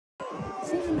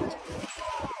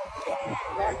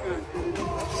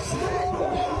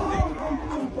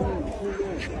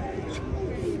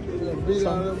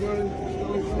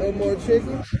No more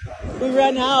chicken? We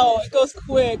ran out. It goes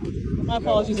quick. My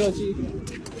apologies, OG.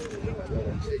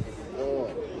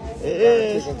 It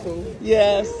is.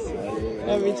 Yes.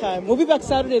 Every time. We'll be back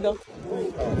Saturday though.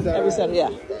 Every Saturday, yeah.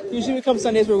 Usually we come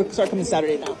Sundays, but we'll start coming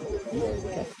Saturday now.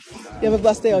 Okay. You have a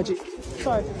blessed day, OG.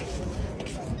 Sorry.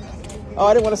 Oh,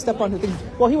 I didn't want to step on the thing.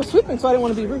 Well, he was sweeping, so I didn't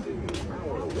want to be rude.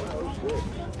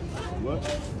 What?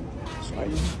 Sorry.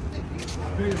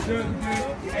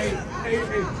 Hey,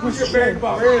 push your bag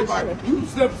about everybody. You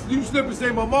slip and say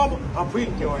my mama, I'm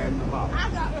beating your ass tomorrow.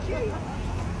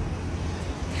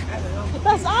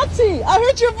 That's Auntie. I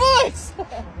heard your voice.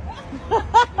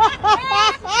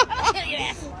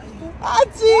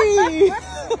 Auntie.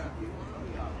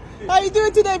 How you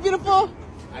doing today, beautiful?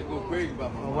 I go crazy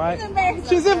about my mama. All right.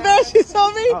 She's embarrassed. She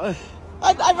told me.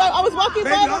 I was walking by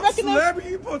and I I'm recognized. celebrity.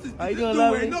 You supposed to How you do doing, ain't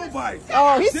lovely? nobody.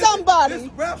 Oh, he's somebody. This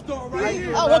rap star right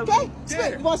here. Oh, okay.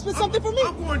 Yeah. You want to spit something for me?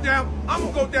 I'm going down. I'm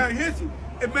gonna go down history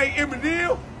and make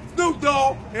Eminem, Snoop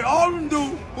Dogg, and all them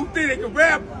dudes who think they can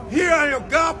rap. Here I am,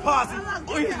 God Posse,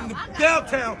 in the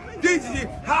downtown.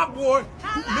 DJ, Hot Boy,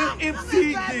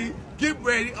 MCG. Get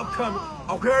ready, I'm coming.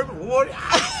 I'm Kirby Woody.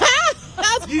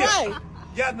 That's Yeah. right.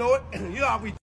 Y'all know it. You know how we